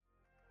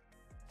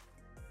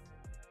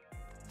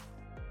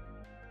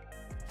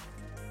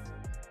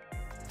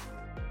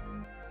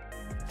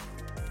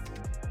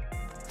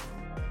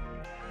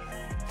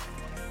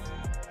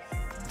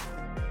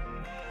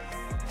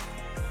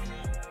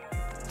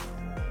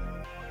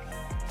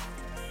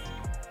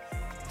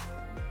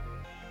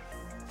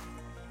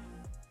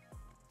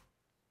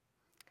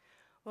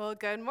Well,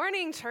 good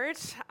morning,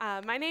 church.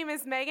 My name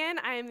is Megan.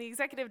 I am the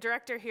executive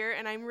director here,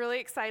 and I'm really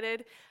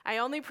excited. I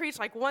only preach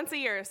like once a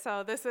year,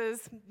 so this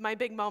is my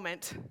big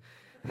moment.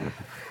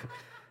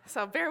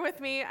 So bear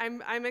with me.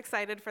 I'm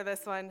excited for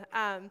this one.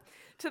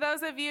 To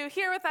those of you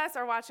here with us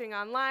or watching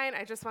online,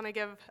 I just want to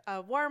give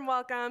a warm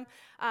welcome.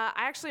 I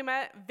actually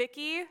met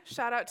Vicki.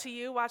 Shout out to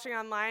you watching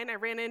online. I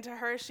ran into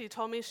her. She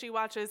told me she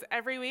watches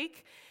every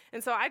week.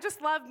 And so I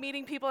just love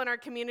meeting people in our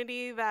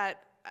community that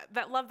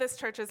love this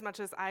church as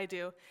much as I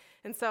do.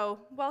 And so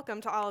welcome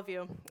to all of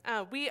you.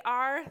 We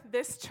are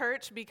this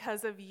church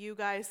because of you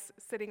guys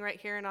sitting right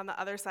here and on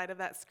the other side of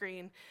that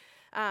screen.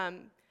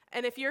 And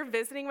if you're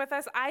visiting with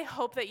us, I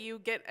hope that you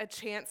get a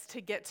chance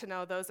to get to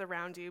know those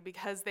around you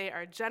because they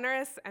are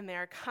generous and they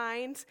are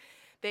kind.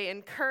 They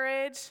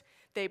encourage,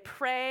 they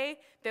pray,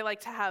 they like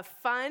to have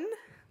fun,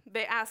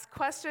 they ask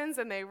questions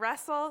and they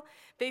wrestle,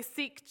 they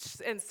seek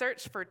and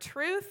search for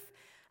truth.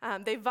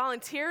 They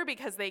volunteer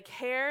because they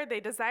care. They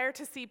desire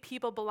to see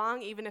people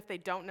belong even if they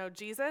don't know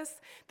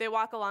Jesus. They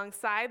walk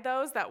alongside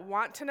those that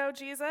want to know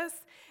Jesus.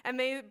 And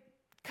they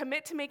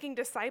commit to making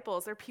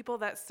disciples or people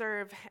that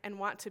serve and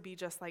want to be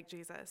just like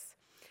Jesus.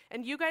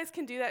 And you guys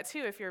can do that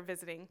too if you're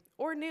visiting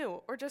or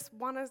new or just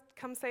want to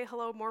come say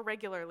hello more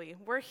regularly.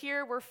 We're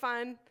here. We're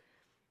fun.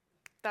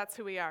 That's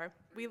who we are.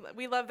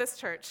 We love this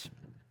church.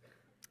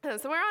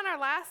 So we're on our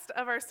last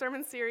of our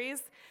sermon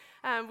series.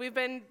 We've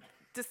been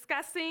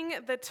discussing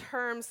the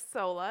term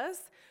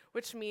solas,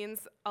 which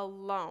means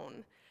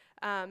alone.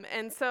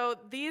 And so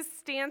these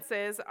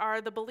stances are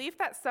the belief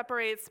that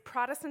separates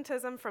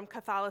Protestantism from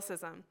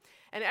Catholicism.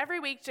 And every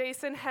week,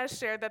 Jason has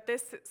shared that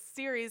this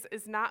series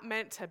is not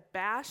meant to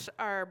bash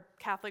our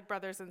Catholic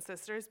brothers and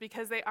sisters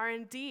because they are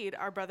indeed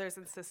our brothers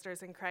and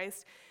sisters in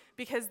Christ,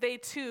 because they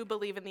too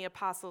believe in the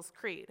Apostles'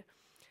 Creed.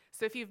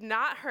 So if you've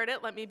not heard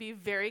it, let me be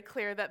very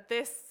clear that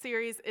this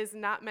series is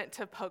not meant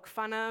to poke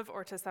fun of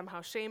or to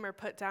somehow shame or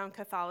put down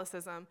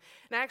Catholicism.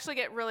 And I actually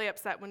get really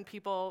upset when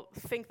people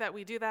think that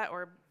we do that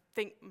or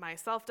think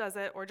myself does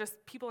it or just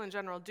people in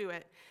general do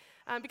it.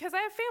 Because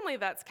I have family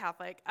that's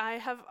Catholic. I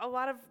have a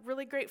lot of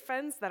really great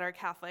friends that are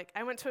Catholic.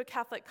 I went to a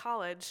Catholic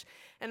college,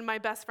 and my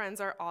best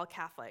friends are all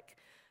Catholic.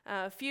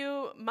 A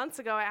few months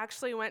ago, I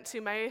actually went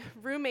to my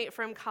roommate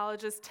from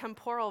college's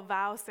temporal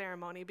vow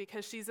ceremony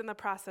because she's in the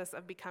process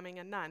of becoming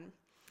a nun.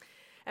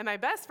 And my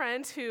best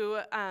friend, who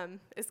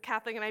is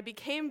Catholic, and I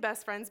became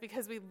best friends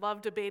because we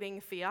love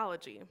debating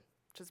theology,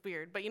 which is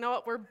weird. But you know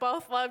what? We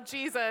both love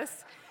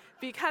Jesus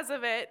because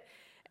of it.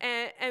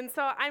 And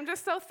so I'm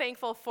just so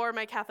thankful for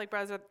my Catholic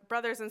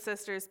brothers and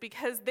sisters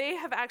because they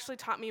have actually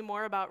taught me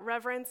more about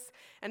reverence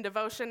and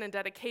devotion and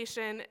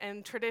dedication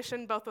and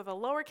tradition, both with a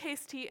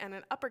lowercase t and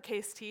an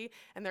uppercase t,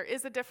 and there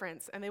is a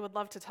difference, and they would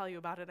love to tell you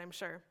about it, I'm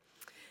sure.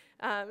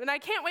 And I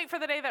can't wait for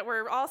the day that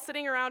we're all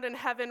sitting around in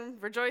heaven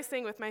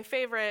rejoicing with my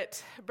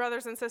favorite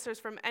brothers and sisters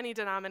from any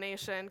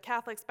denomination,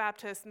 Catholics,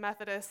 Baptists,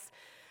 Methodists,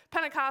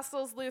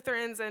 Pentecostals,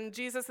 Lutherans, and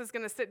Jesus is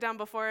going to sit down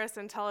before us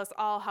and tell us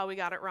all how we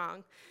got it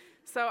wrong.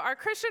 So our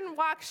Christian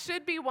walk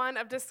should be one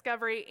of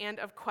discovery and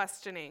of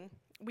questioning.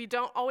 We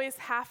don't always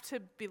have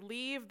to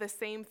believe the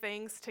same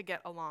things to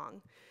get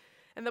along.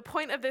 And the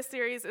point of this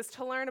series is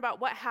to learn about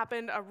what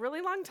happened a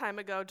really long time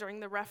ago during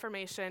the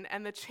Reformation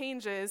and the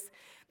changes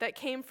that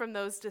came from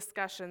those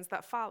discussions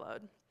that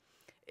followed.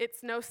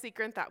 It's no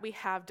secret that we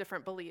have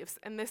different beliefs,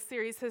 and this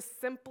series has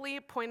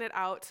simply pointed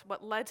out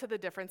what led to the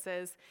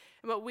differences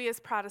and what we as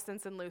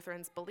Protestants and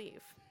Lutherans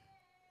believe.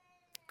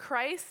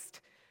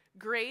 Christ,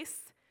 grace,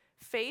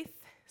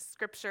 faith,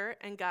 Scripture,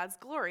 and God's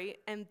glory,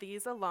 and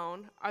these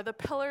alone are the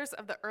pillars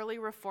of the early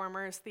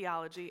Reformers'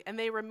 theology, and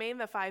they remain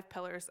the 5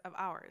 pillars of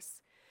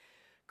ours.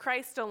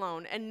 Christ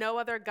alone, and no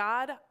other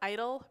God,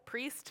 idol,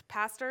 priest,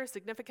 pastor,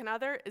 significant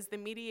other, is the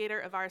mediator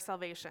of our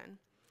salvation.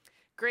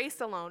 Grace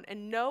alone,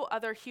 and no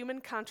other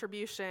human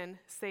contribution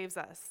saves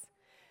us.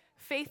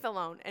 Faith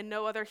alone, and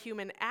no other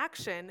human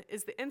action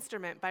is the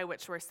instrument by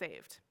which we're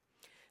saved.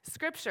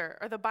 Scripture,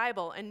 or the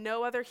Bible, and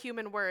no other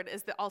human word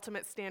is the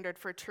ultimate standard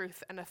for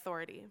truth and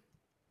authority.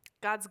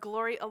 God's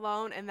glory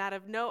alone and that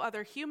of no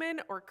other human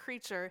or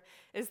creature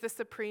is the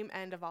supreme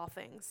end of all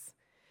things.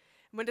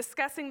 When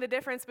discussing the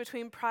difference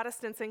between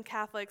Protestants and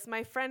Catholics,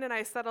 my friend and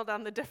I settled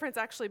on the difference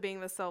actually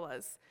being the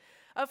solas.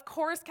 Of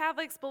course,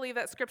 Catholics believe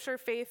that Scripture,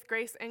 faith,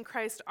 grace, and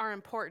Christ are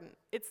important.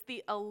 It's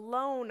the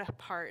alone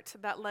part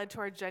that led to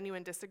our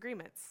genuine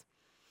disagreements.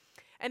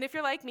 And if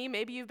you're like me,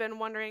 maybe you've been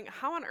wondering,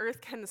 how on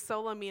earth can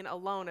sola mean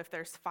alone if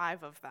there's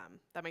 5 of them?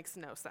 That makes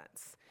no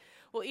sense.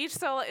 Well, each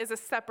sola is a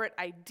separate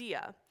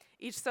idea.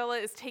 Each sola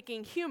is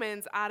taking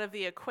humans out of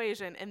the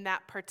equation in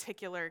that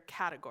particular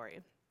category.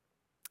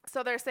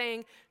 So they're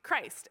saying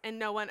Christ and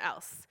no one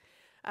else.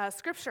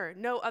 Scripture,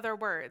 no other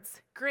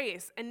words.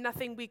 Grace and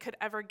nothing we could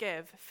ever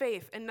give.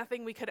 Faith and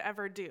nothing we could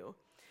ever do.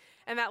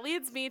 And that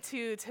leads me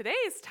to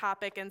today's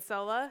topic in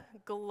sola,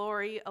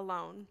 glory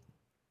alone.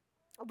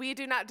 We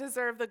do not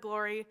deserve the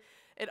glory.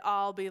 It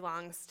all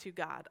belongs to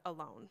God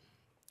alone.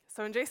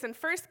 So when Jason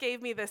first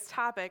gave me this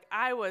topic,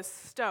 I was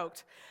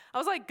stoked. I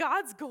was like,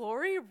 God's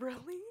glory?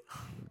 Really?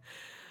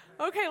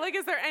 Okay, like,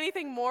 is there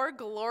anything more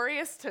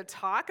glorious to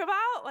talk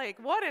about? Like,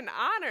 what an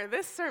honor.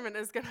 This sermon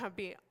is going to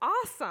be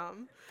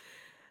awesome.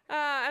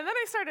 And then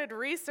I started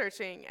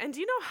researching. And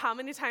do you know how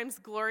many times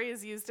glory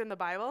is used in the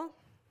Bible?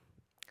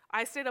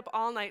 I stayed up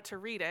all night to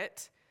read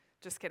it.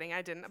 Just kidding,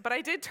 I didn't. But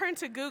I did turn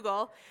to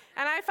Google,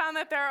 and I found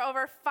that there are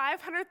over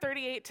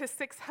 538 to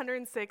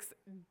 606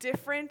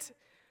 different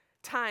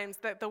times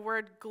that the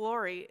word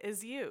glory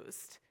is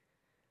used.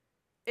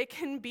 It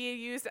can be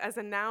used as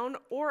a noun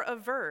or a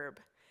verb.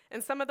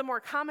 And some of the more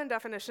common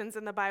definitions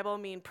in the Bible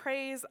mean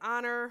praise,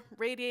 honor,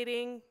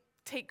 radiating,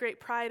 take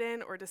great pride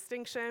in, or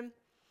distinction.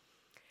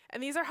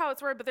 And these are how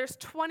it's worded, but there's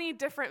 20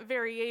 different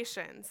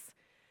variations.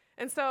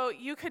 And so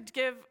you could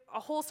give a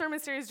whole sermon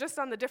series just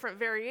on the different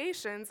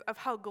variations of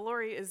how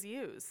glory is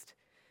used.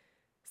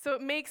 So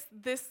it makes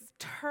this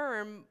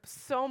term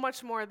so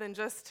much more than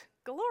just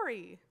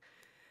glory.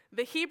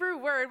 The Hebrew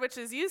word which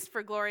is used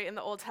for glory in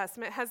the Old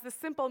Testament has the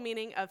simple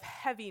meaning of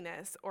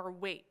heaviness or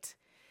weight.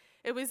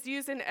 It was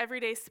used in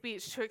everyday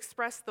speech to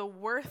express the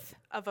worth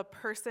of a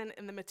person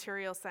in the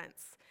material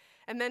sense,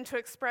 and then to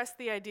express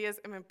the ideas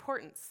of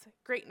importance,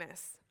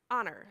 greatness,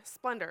 honor,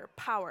 splendor,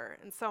 power,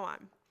 and so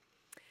on.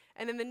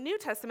 And in the New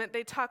Testament,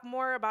 they talk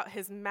more about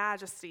his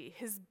majesty,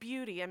 his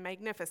beauty, and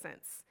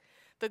magnificence.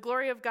 The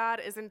glory of God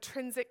is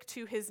intrinsic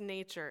to his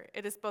nature.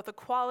 It is both a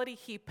quality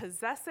he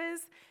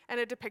possesses and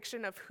a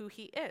depiction of who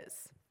he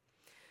is.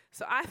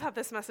 So I thought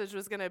this message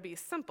was going to be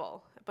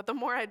simple, but the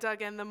more I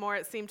dug in, the more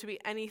it seemed to be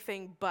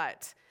anything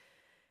but.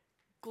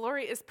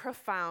 Glory is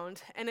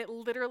profound, and it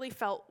literally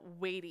felt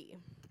weighty.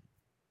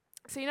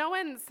 So you know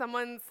when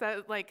someone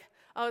says, like,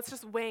 oh, it's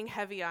just weighing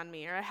heavy on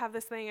me, or I have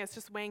this thing, it's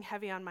just weighing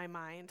heavy on my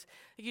mind.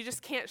 You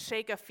just can't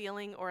shake a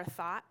feeling or a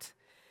thought.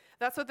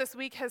 That's what this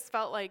week has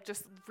felt like,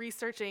 just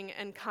researching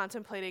and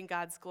contemplating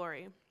God's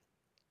glory.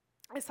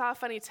 I saw a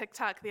funny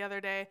TikTok the other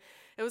day.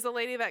 It was a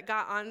lady that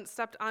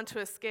stepped onto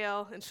a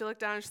scale, and she looked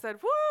down and she said,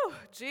 "Woo,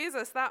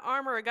 Jesus, that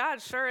armor of God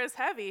sure is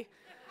heavy."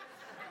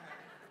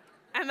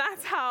 And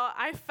that's how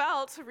I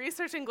felt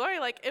researching glory.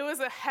 Like, it was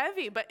a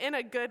heavy, but in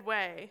a good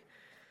way.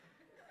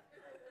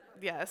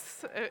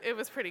 Yes, it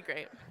was pretty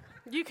great.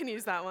 You can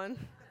use that one.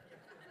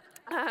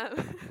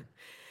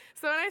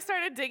 So when I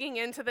started digging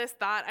into this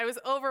thought, I was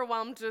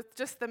overwhelmed with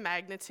just the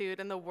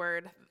magnitude and the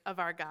word of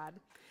our God.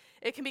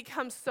 It can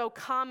become so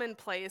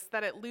commonplace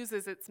that it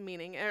loses its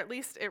meaning, or at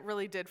least it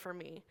really did for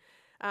me.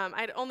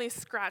 I'd only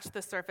scratched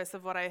the surface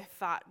of what I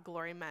thought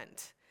glory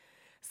meant.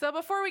 So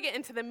before we get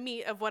into the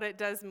meat of what it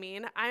does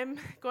mean, I'm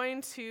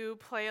going to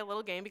play a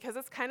little game because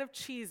it's kind of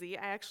cheesy.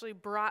 I actually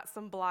brought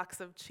some blocks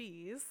of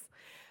cheese,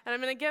 and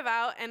I'm going to give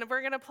out, and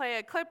we're going to play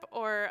a clip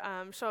or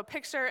show a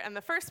picture, and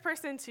the first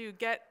person to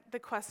get the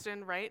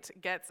question right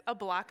gets a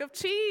block of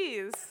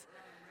cheese.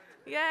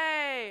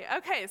 Yay.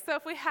 Okay, so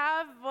if we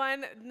have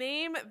one,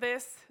 name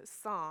this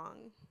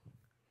song.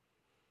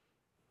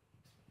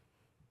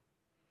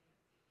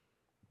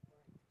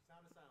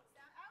 Sound of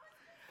Silence.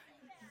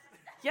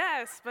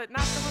 Yes, but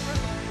not the one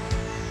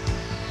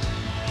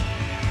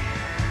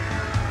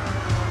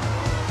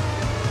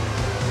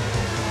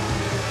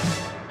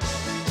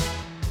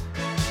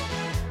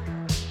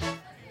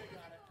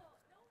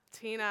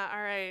Tina,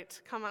 all right,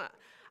 come on.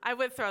 I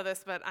would throw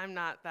this, but I'm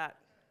not that.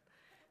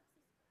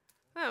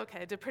 Okay,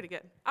 I did pretty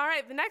good. All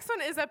right, the next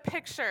one is a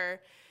picture.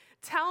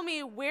 Tell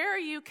me where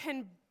you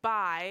can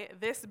buy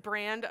this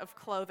brand of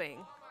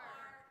clothing.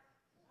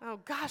 Oh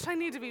gosh, I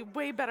need to be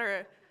way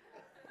better.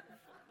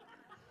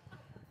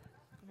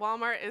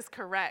 Walmart is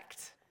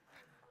correct.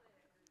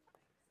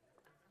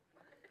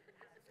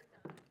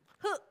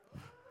 Huh.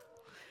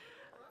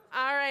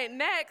 All right,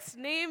 next,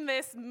 name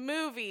this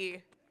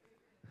movie.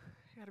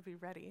 I gotta be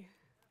ready.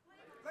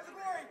 Let the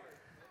glory.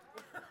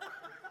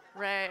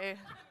 Ray.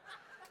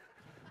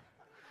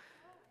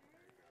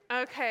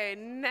 Okay,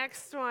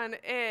 next one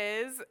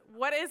is,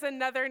 what is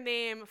another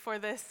name for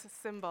this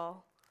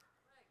symbol?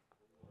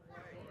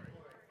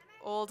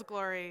 Old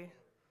Glory.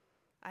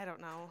 I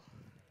don't know.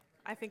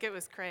 I think it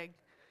was Craig.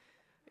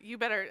 You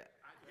better.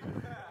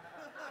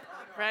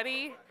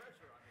 Ready?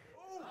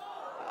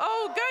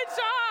 Oh, good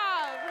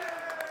job!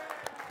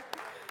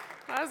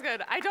 That was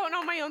good. I don't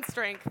know my own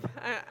strength.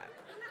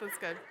 That's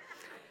good.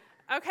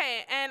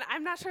 Okay, and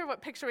I'm not sure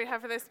what picture we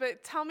have for this,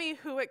 but tell me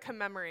who it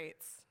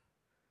commemorates.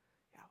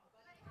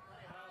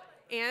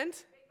 And?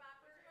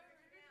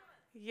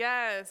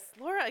 Yes.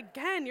 Laura,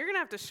 again, you're going to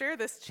have to share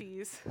this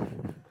cheese.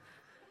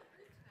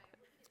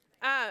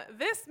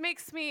 This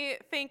makes me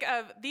think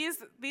of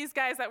these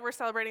guys that we're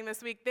celebrating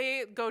this week.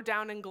 They go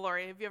down in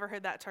glory. Have you ever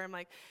heard that term?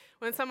 Like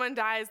when someone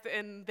dies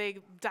and they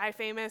die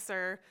famous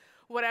or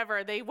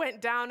whatever, they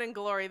went down in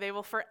glory. They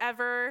will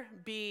forever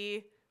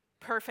be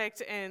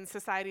perfect in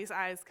society's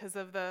eyes because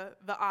of the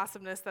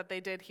awesomeness that they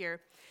did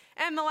here.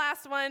 And the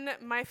last one,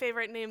 my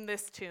favorite, name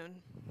this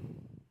tune.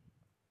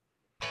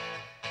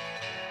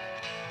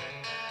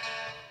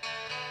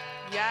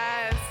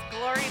 Yes,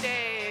 Glory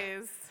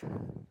Days.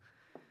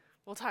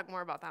 We'll talk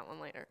more about that one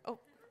later. Oh.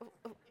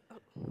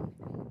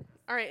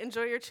 All right,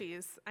 enjoy your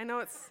cheese. I know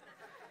it's...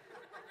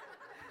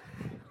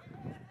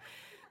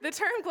 The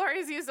term glory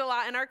is used a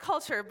lot in our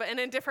culture, but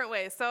in different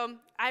ways. So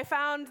I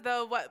found,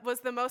 though, what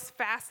was the most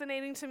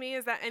fascinating to me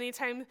is that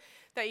anytime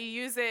that you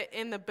use it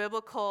in the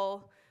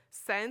biblical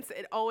sense,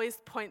 it always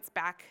points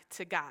back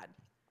to God.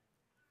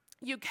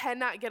 You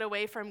cannot get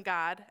away from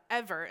God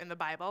ever in the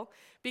Bible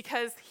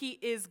because he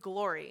is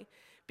glory,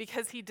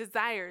 because he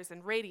desires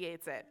and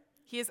radiates it.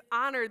 He is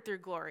honored through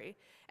glory,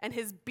 and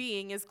his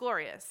being is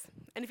glorious.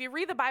 And if you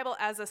read the Bible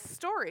as a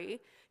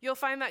story, you'll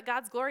find that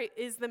God's glory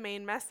is the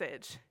main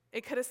message.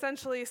 It could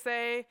essentially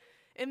say,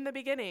 in the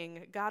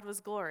beginning, God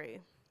was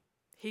glory.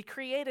 He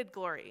created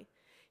glory.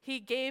 He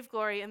gave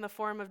glory in the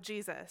form of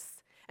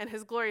Jesus, and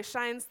his glory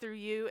shines through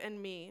you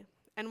and me.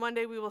 And one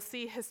day we will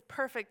see his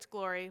perfect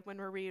glory when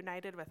we're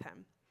reunited with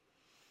him.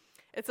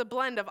 It's a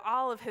blend of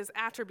all of his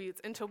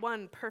attributes into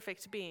one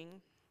perfect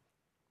being.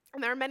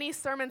 And there are many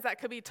sermons that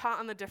could be taught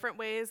on the different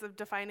ways of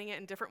defining it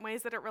and different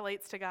ways that it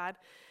relates to God.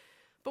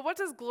 But what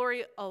does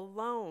glory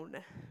alone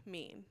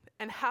mean?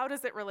 And how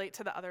does it relate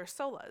to the other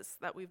solas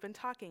that we've been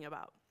talking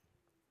about?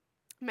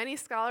 Many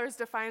scholars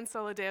define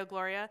sola deo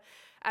gloria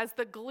as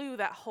the glue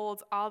that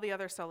holds all the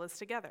other solas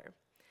together.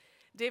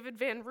 David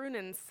Van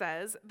Runen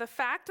says, the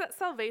fact that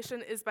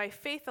salvation is by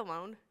faith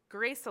alone,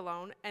 grace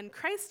alone, and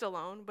Christ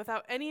alone,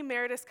 without any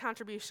meritorious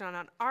contribution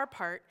on our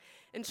part,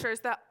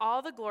 ensures that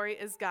all the glory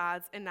is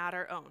God's and not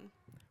our own.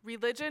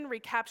 Religion,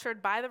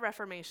 recaptured by the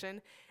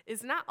Reformation,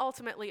 is not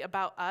ultimately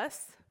about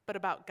us, but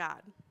about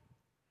God.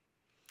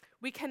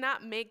 We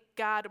cannot make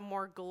God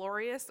more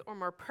glorious or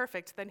more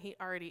perfect than he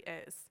already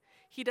is.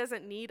 He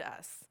doesn't need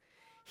us.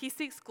 He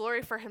seeks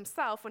glory for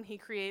himself when he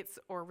creates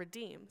or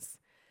redeems.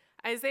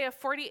 Isaiah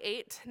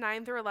 48,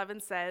 9 through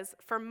 11 says,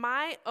 for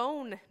my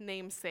own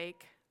name's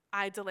sake,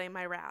 I delay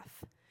my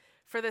wrath.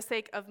 For the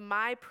sake of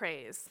my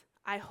praise,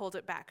 I hold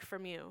it back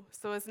from you,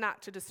 so as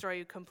not to destroy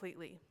you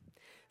completely.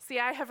 See,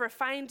 I have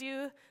refined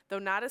you, though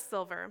not as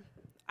silver.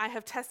 I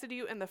have tested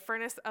you in the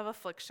furnace of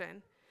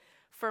affliction.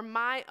 For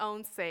my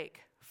own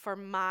sake,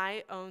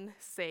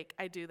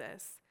 I do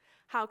this.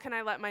 How can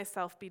I let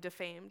myself be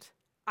defamed?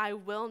 I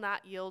will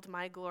not yield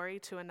my glory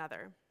to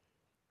another.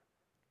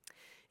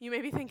 You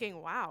may be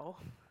thinking, wow,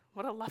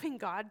 would a loving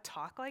God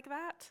talk like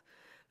that?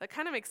 That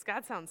kind of makes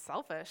God sound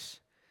selfish.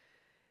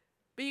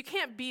 But you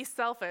can't be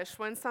selfish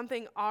when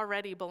something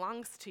already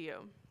belongs to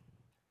you.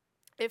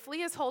 If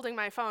Lee is holding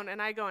my phone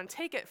and I go and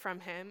take it from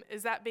him,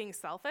 is that being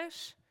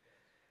selfish?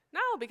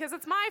 No, because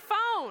it's my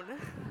phone.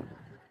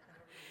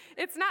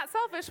 It's not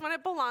selfish when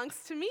it belongs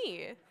to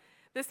me.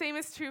 The same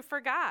is true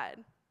for God.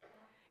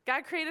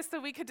 God created us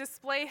so we could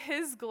display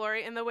his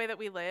glory in the way that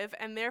we live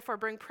and therefore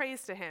bring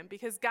praise to him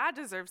because God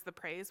deserves the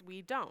praise,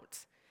 we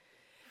don't.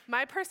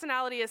 My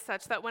personality is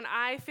such that when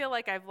I feel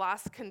like I've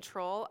lost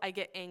control, I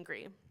get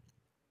angry.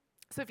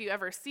 So if you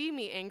ever see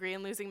me angry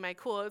and losing my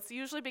cool, it's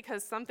usually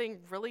because something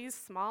really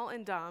small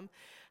and dumb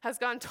has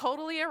gone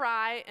totally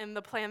awry in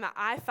the plan that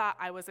I thought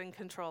I was in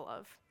control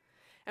of.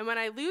 And when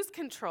I lose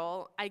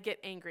control, I get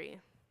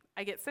angry.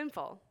 I get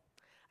sinful.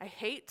 I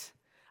hate,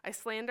 I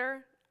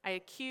slander, I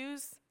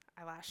accuse,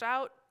 I lash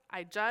out,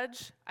 I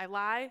judge, I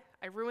lie,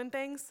 I ruin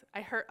things,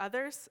 I hurt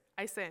others,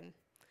 I sin.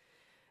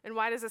 And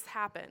why does this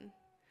happen?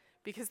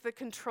 Because the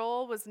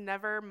control was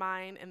never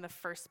mine in the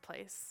first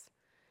place.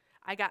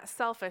 I got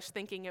selfish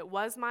thinking it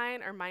was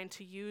mine or mine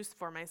to use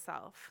for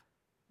myself.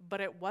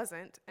 But it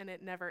wasn't, and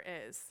it never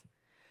is.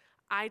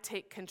 I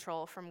take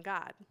control from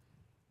God.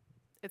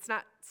 It's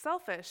not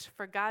selfish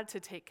for God to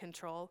take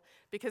control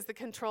because the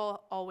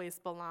control always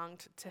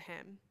belonged to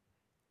him.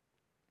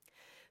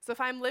 So if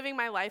I'm living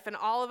my life and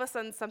all of a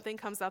sudden something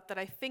comes up that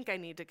I think I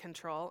need to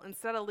control,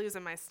 instead of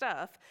losing my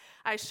stuff,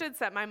 I should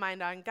set my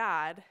mind on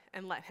God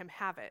and let him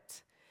have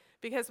it.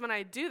 Because when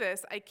I do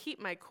this, I keep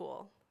my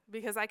cool,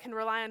 because I can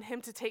rely on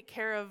him to take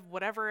care of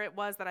whatever it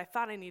was that I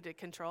thought I needed to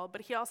control,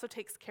 but he also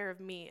takes care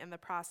of me in the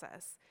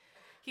process.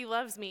 He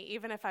loves me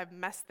even if I've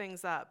messed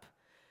things up,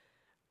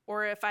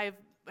 or if I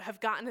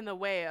have gotten in the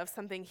way of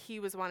something he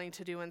was wanting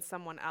to do in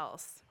someone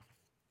else.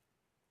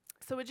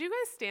 So would you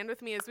guys stand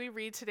with me as we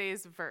read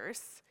today's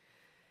verse?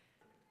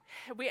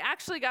 We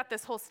actually got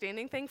this whole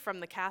standing thing from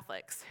the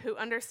Catholics, who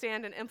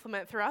understand and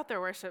implement throughout their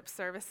worship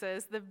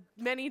services the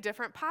many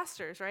different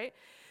postures, right?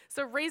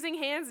 So raising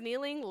hands,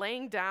 kneeling,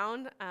 laying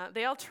down,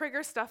 they all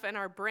trigger stuff in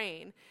our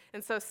brain.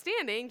 And so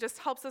standing just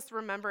helps us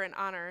remember and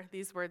honor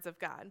these words of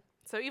God.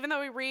 So even though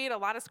we read a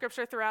lot of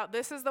scripture throughout,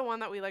 this is the one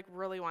that we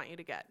really want you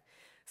to get.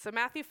 So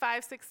Matthew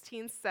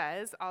 5:16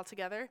 says, all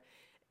together,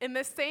 in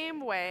the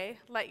same way,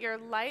 let your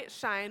light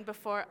shine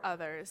before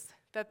others,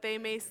 that they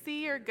may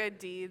see your good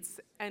deeds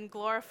and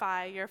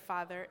glorify your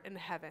Father in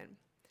heaven.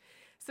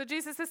 So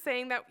Jesus is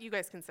saying that, you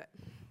guys can sit.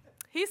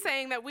 He's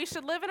saying that we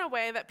should live in a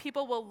way that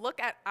people will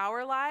look at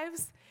our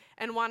lives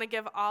and want to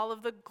give all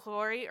of the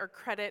glory or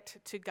credit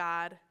to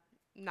God,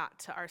 not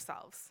to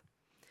ourselves.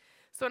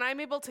 So when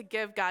I'm able to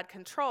give God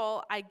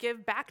control, I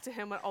give back to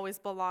him what always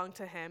belonged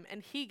to him,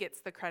 and he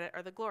gets the credit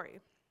or the glory.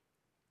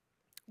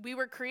 We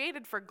were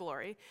created for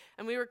glory,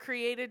 and we were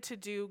created to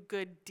do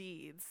good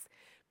deeds,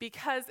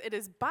 because it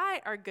is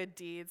by our good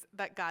deeds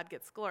that God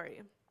gets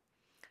glory.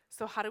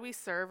 So how do we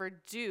serve or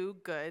do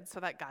good so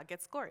that God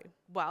gets glory?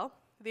 Well,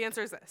 the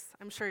answer is this.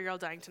 I'm sure you're all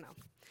dying to know.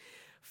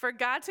 For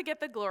God to get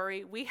the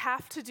glory, we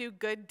have to do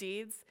good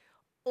deeds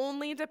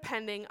only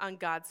depending on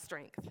God's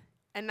strength.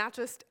 And not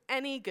just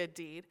any good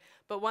deed,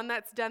 but one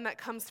that's done that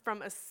comes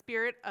from a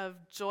spirit of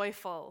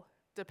joyful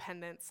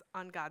dependence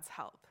on God's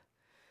help.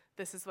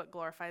 This is what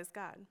glorifies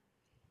God.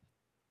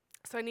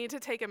 So I need to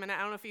take a minute.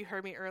 I don't know if you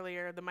heard me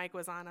earlier. The mic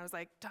was on. I was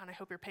like, Don, I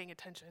hope you're paying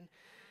attention.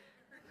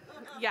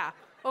 Yeah.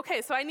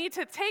 Okay, so I need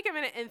to take a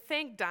minute and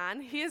thank Don.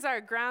 He is our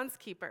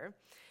groundskeeper.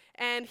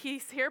 And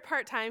he's here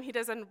part-time. He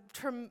does a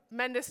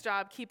tremendous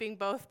job keeping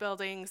both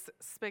buildings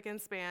spick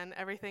and span.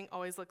 Everything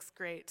always looks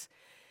great.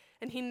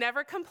 And he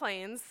never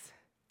complains,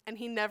 and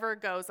he never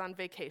goes on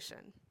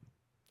vacation.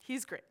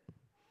 He's great.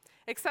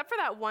 Except for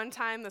that one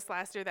time this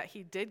last year that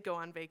he did go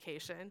on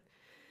vacation.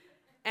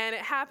 And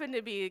it happened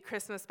to be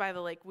Christmas by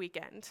the Lake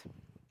weekend.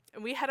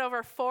 And we had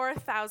over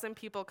 4,000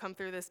 people come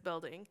through this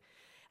building.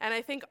 And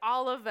I think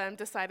all of them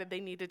decided they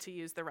needed to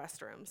use the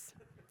restrooms.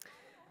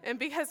 And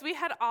because we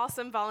had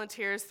awesome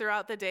volunteers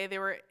throughout the day, they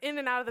were in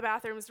and out of the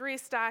bathrooms,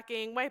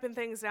 restocking, wiping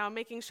things down,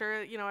 making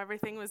sure,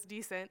 everything was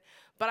decent.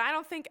 But I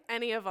don't think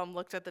any of them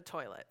looked at the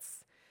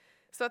toilets.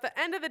 So at the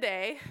end of the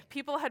day,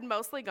 people had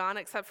mostly gone,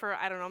 except for,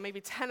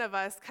 maybe 10 of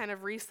us kind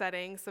of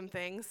resetting some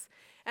things.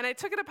 And I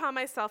took it upon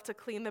myself to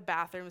clean the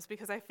bathrooms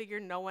because I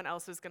figured no one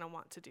else was going to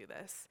want to do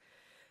this.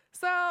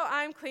 So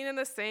I'm cleaning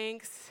the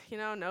sinks,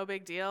 no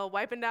big deal.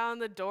 Wiping down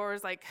the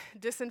doors,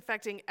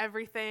 disinfecting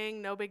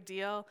everything, no big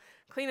deal.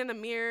 Cleaning the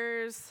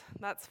mirrors,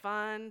 that's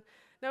fun,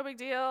 no big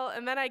deal.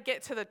 And then I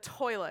get to the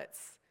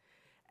toilets,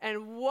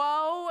 and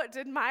whoa,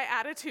 did my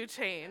attitude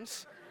change.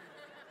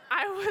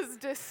 I was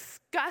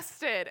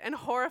disgusted and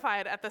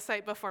horrified at the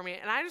sight before me.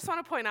 And I just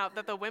want to point out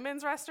that the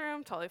women's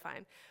restroom, totally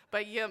fine.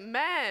 But you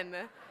men,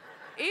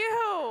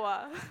 ew.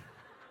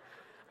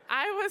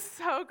 I was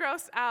so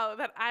grossed out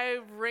that I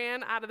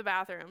ran out of the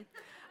bathroom.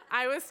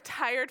 I was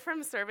tired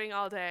from serving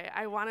all day.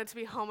 I wanted to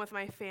be home with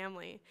my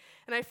family.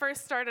 And I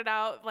first started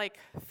out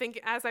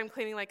as I'm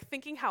cleaning,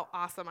 thinking how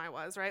awesome I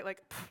was, right?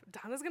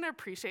 Donna's gonna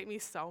appreciate me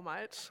so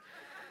much.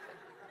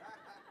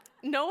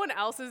 No one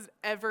else has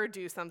ever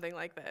do something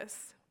like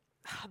this.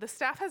 The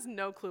staff has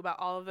no clue about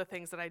all of the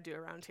things that I do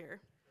around here.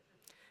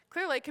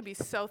 Clear Lake can be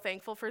so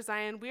thankful for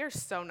Zion. We are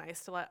so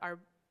nice to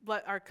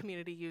let our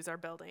community use our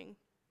building.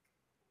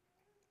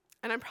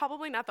 And I'm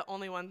probably not the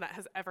only one that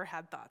has ever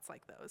had thoughts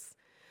like those.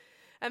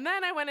 And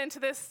then I went into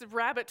this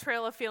rabbit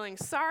trail of feeling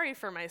sorry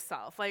for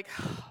myself.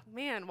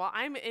 While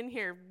I'm in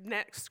here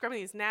scrubbing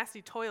these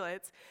nasty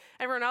toilets,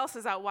 everyone else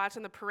is out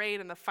watching the parade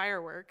and the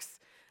fireworks.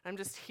 I'm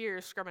just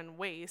here scrubbing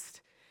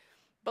waste.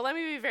 But let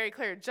me be very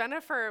clear.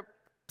 Jennifer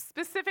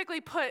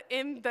specifically put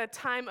in the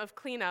time of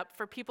cleanup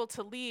for people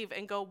to leave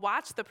and go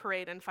watch the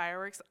parade and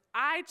fireworks.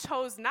 I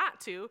chose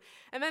not to,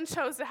 and then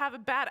chose to have a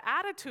bad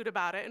attitude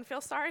about it and feel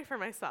sorry for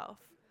myself.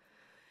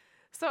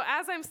 So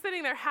as I'm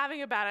sitting there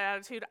having a bad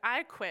attitude,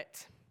 I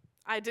quit.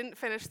 I didn't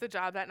finish the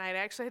job that night. I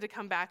actually had to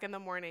come back in the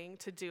morning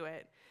to do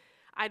it.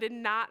 I did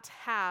not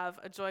have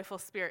a joyful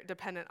spirit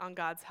dependent on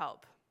God's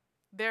help.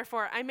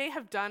 Therefore, I may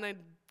have done a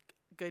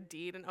good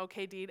deed, an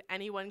okay deed.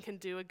 Anyone can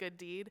do a good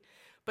deed,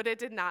 but it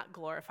did not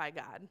glorify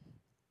God.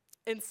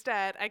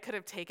 Instead, I could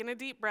have taken a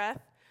deep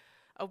breath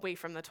away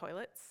from the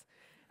toilets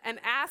and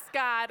asked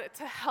God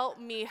to help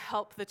me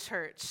help the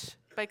church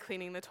by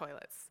cleaning the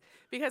toilets.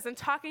 Because in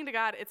talking to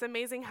God, it's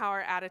amazing how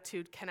our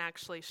attitude can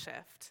actually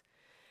shift.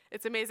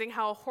 It's amazing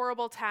how a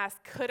horrible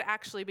task could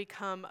actually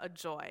become a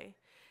joy.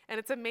 And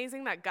it's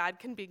amazing that God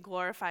can be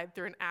glorified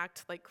through an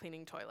act like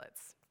cleaning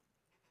toilets.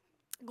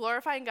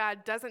 Glorifying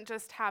God doesn't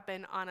just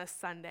happen on a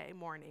Sunday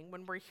morning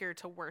when we're here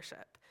to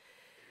worship.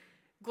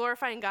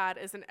 Glorifying God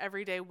is an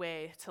everyday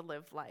way to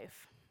live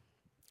life.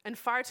 And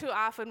far too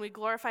often we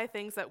glorify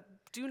things that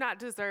do not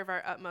deserve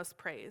our utmost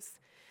praise.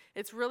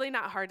 It's really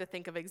not hard to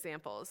think of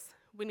examples.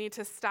 We need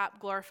to stop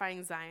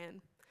glorifying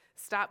Zion,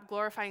 stop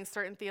glorifying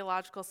certain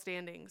theological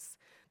standings,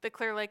 the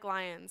Clear Lake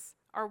Lions,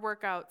 our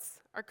workouts,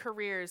 our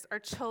careers, our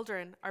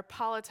children, our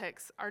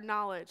politics, our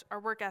knowledge, our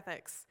work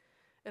ethics.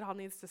 It all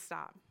needs to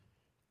stop.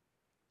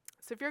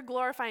 So if you're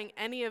glorifying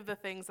any of the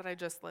things that I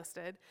just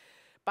listed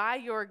by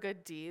your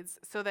good deeds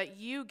so that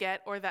you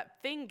get or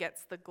that thing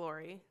gets the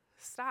glory,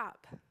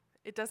 stop.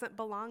 It doesn't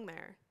belong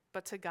there,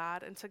 but to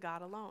God and to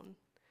God alone.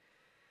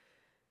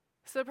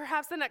 So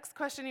perhaps the next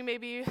question you may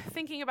be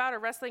thinking about or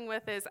wrestling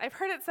with is, I've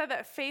heard it said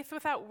that faith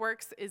without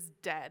works is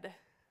dead.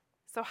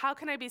 So how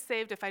can I be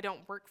saved if I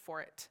don't work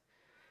for it?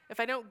 If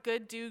I don't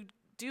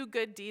do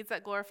good deeds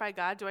that glorify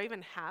God, do I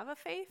even have a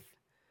faith?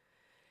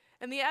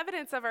 And the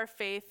evidence of our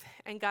faith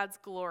and God's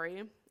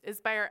glory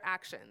is by our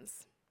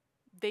actions.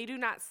 They do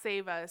not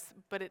save us,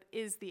 but it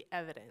is the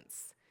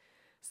evidence.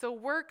 So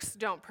works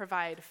don't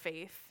provide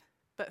faith,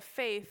 but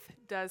faith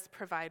does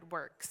provide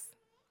works.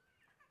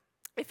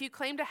 If you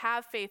claim to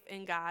have faith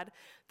in God,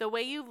 the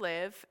way you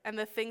live and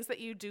the things that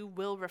you do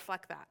will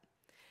reflect that.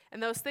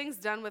 And those things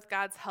done with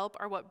God's help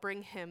are what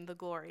bring him the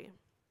glory.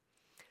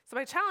 So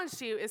my challenge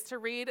to you is to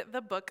read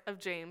the book of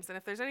James. And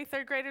if there's any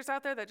third graders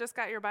out there that just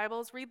got your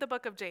Bibles, read the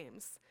book of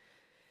James.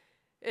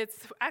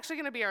 It's actually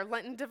going to be our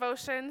Lenten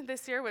devotion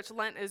this year, which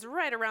Lent is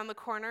right around the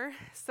corner.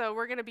 So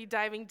we're going to be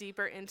diving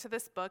deeper into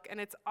this book, and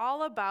it's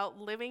all about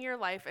living your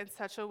life in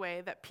such a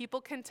way that people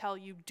can tell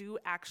you do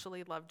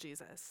actually love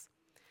Jesus.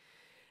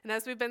 And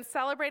as we've been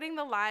celebrating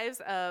the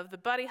lives of the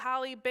Buddy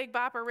Holly, Big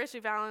Bopper, Richie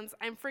Valens,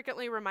 I'm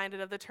frequently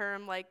reminded of the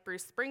term, like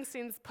Bruce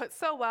Springsteen's put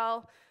so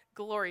well,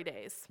 glory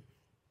days.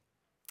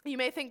 You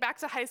may think back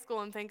to high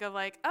school and think of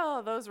like,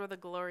 oh, those were the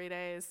glory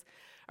days.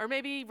 Or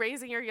maybe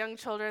raising your young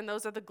children,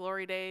 those are the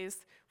glory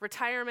days.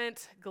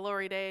 Retirement,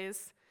 glory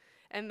days.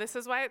 And this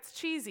is why it's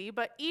cheesy,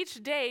 but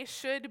each day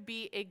should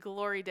be a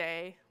glory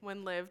day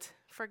when lived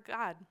for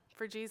God,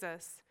 for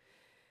Jesus.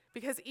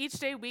 Because each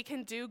day we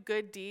can do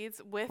good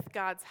deeds with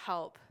God's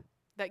help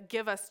that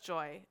give us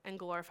joy and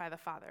glorify the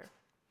Father.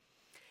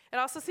 It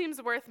also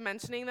seems worth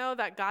mentioning, though,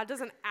 that God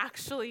doesn't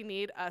actually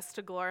need us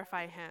to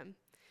glorify him.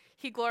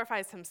 He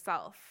glorifies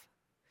himself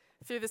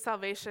through the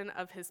salvation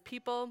of his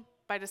people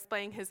by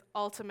displaying his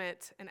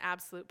ultimate and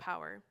absolute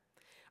power.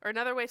 Or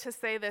another way to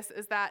say this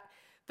is that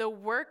the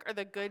work or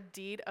the good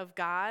deed of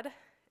God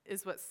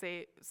is what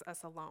saves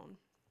us alone.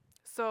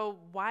 So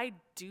why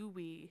do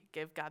we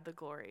give God the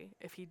glory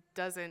if he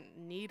doesn't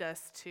need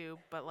us to,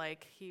 but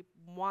like he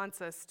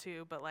wants us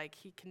to, but like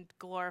he can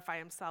glorify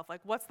himself?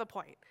 Like, what's the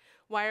point?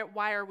 Why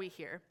are we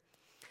here?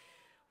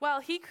 Well,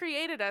 he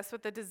created us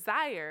with the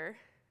desire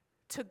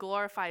to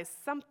glorify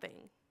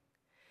something.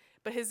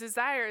 But his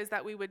desire is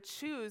that we would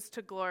choose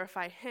to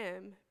glorify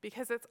him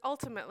because it's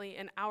ultimately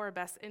in our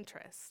best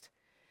interest.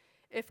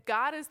 If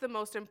God is the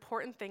most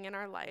important thing in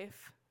our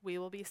life, we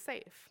will be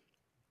safe.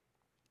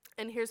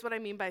 And here's what I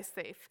mean by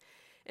safe.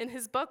 In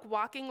his book,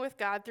 Walking with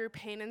God Through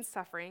Pain and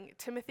Suffering,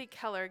 Timothy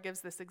Keller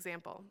gives this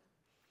example.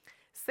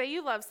 Say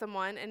you love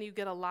someone and you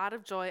get a lot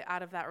of joy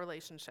out of that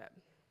relationship.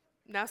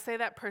 Now say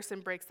that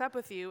person breaks up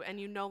with you and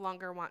you no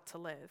longer want to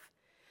live.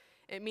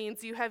 It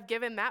means you have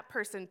given that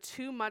person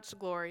too much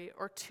glory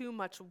or too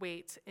much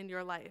weight in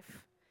your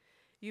life.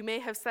 You may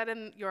have said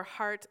in your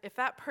heart, if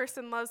that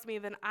person loves me,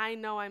 then I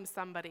know I'm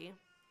somebody.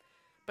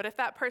 But if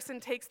that person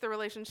takes the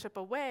relationship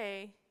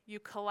away, you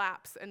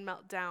collapse and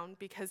melt down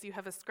because you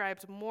have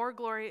ascribed more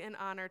glory and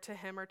honor to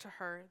him or to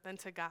her than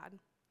to God.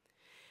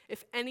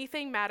 If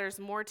anything matters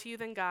more to you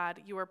than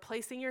God, you are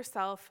placing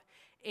yourself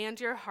and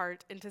your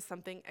heart into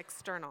something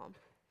external.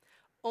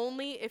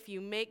 Only if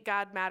you make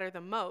God matter the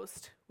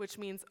most, which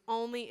means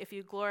only if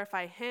you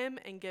glorify him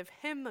and give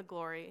him the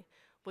glory,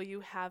 will you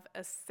have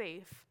a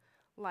safe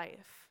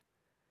life.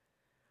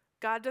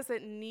 God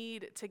doesn't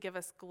need to give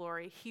us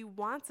glory. He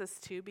wants us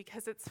to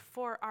because it's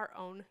for our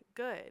own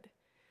good.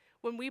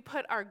 When we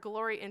put our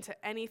glory into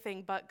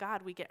anything but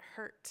God, we get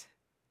hurt.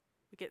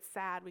 We get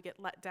sad, we get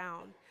let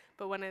down.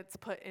 But when it's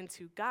put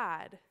into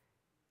God,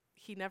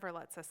 he never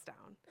lets us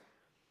down.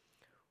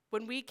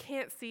 When we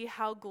can't see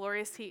how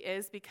glorious he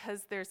is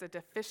because there's a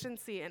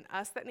deficiency in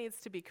us that needs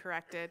to be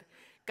corrected,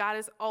 God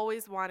is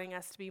always wanting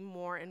us to be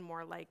more and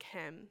more like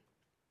him.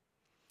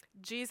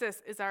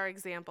 Jesus is our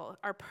example,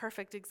 our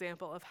perfect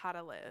example of how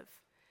to live.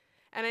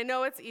 And I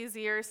know it's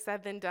easier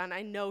said than done.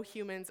 I know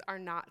humans are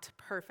not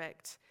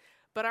perfect,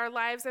 but our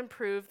lives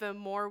improve the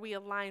more we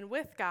align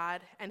with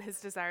God and his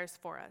desires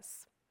for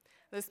us.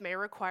 This may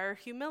require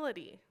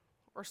humility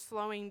or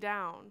slowing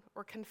down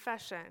or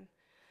confession,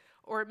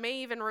 or it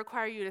may even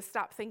require you to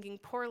stop thinking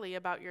poorly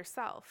about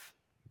yourself.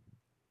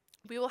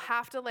 We will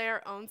have to lay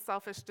our own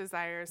selfish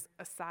desires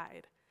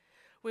aside.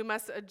 We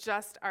must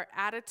adjust our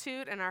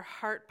attitude and our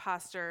heart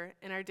posture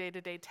in our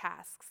day-to-day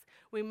tasks.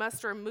 We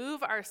must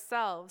remove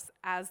ourselves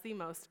as the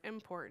most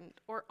important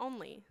or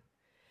only.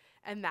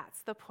 And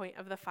that's the point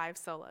of the 5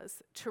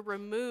 solas, to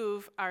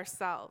remove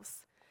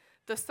ourselves.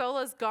 The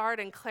solas guard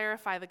and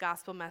clarify the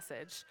gospel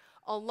message.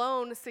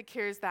 Alone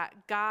secures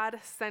that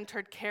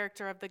God-centered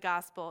character of the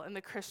gospel in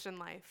the Christian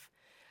life.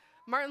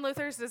 Martin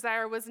Luther's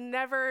desire was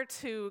never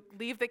to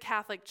leave the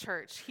Catholic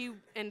Church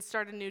and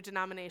start a new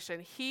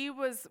denomination. He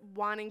was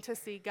wanting to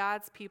see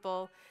God's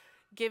people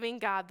giving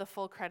God the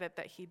full credit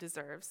that he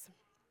deserves.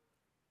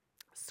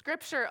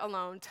 Scripture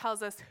alone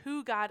tells us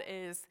who God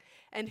is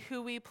and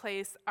who we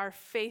place our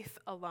faith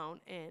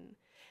alone in.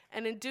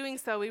 And in doing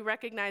so, we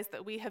recognize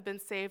that we have been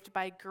saved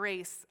by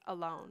grace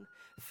alone,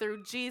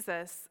 through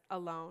Jesus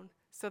alone,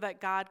 so that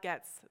God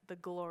gets the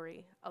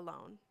glory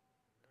alone.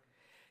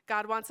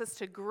 God wants us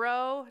to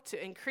grow,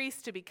 to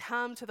increase, to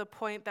become to the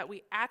point that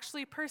we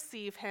actually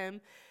perceive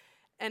him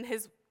and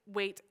his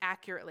weight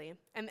accurately.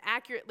 And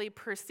accurately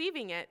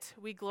perceiving it,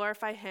 we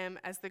glorify him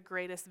as the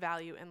greatest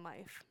value in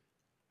life.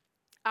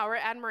 Our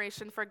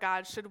admiration for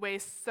God should weigh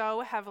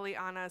so heavily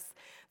on us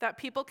that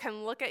people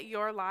can look at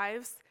your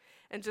lives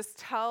and just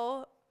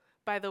tell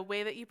by the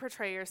way that you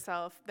portray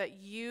yourself that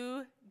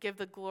you give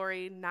the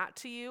glory not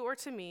to you or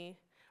to me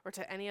or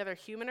to any other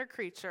human or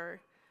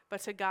creature,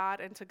 but to God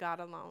and to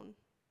God alone.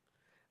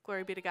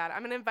 Glory be to God. I'm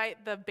going to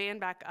invite the band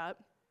back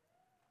up.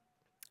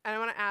 And I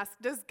want to ask,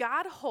 does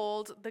God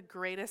hold the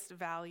greatest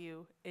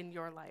value in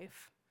your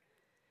life?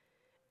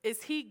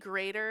 Is he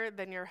greater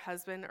than your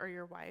husband or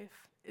your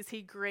wife? Is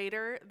he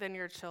greater than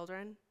your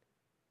children,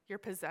 your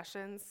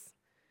possessions,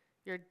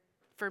 your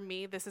for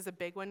me, this is a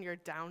big one, your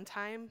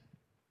downtime.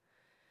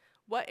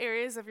 What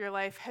areas of your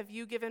life have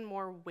you given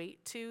more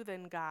weight to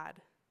than God?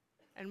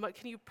 And what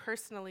can you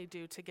personally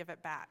do to give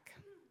it back?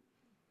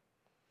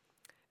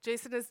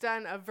 Jason has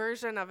done a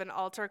version of an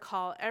altar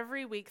call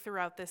every week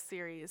throughout this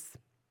series.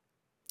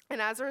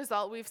 And as a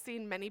result, we've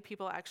seen many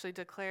people actually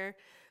declare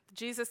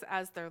Jesus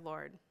as their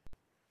Lord.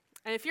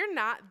 And if you're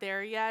not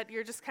there yet,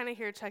 you're just kind of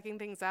here checking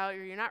things out,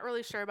 or you're not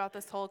really sure about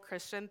this whole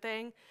Christian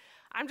thing,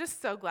 I'm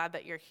just so glad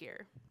that you're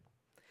here.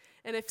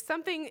 And if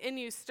something in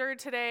you stirred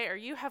today, or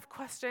you have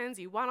questions,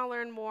 you want to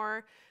learn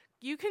more,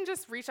 you can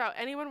just reach out.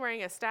 Anyone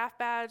wearing a staff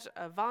badge,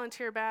 a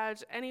volunteer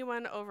badge,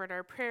 anyone over at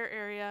our prayer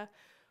area,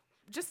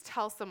 just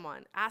tell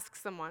someone, ask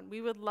someone. We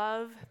would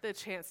love the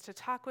chance to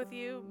talk with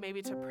you,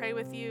 maybe to pray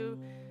with you,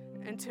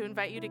 and to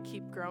invite you to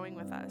keep growing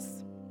with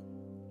us.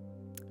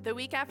 The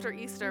week after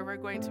Easter, we're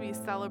going to be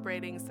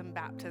celebrating some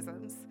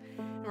baptisms.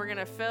 And we're going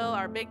to fill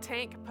our big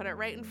tank, put it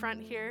right in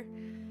front here,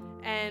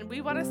 and we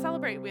want to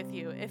celebrate with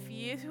you. If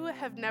you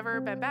have never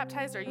been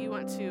baptized or you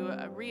want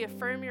to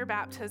reaffirm your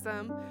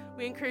baptism,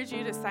 we encourage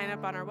you to sign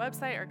up on our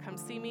website or come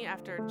see me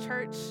after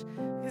church,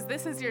 because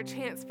this is your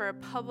chance for a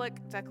public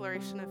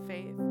declaration of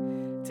faith,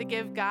 to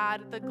give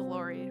God the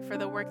glory for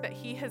the work that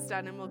he has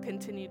done and will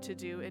continue to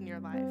do in your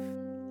life.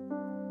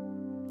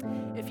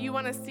 If you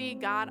want to see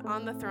God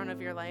on the throne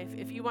of your life,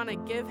 if you want to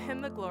give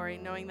him the glory,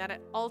 knowing that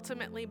it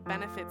ultimately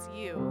benefits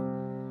you,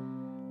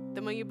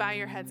 then will you bow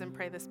your heads and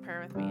pray this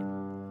prayer with me?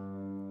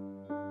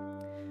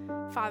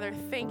 Father,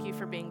 thank you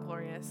for being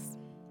glorious.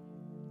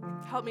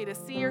 Help me to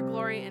see your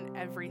glory in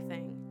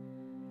everything.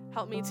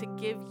 Help me to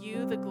give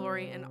you the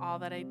glory in all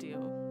that I do.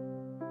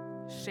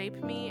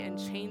 Shape me and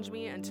change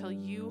me until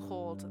you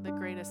hold the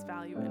greatest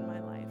value in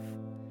my life.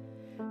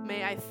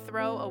 May I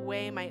throw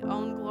away my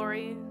own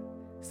glory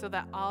so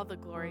that all the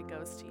glory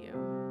goes to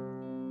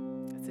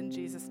you. It's in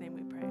Jesus' name we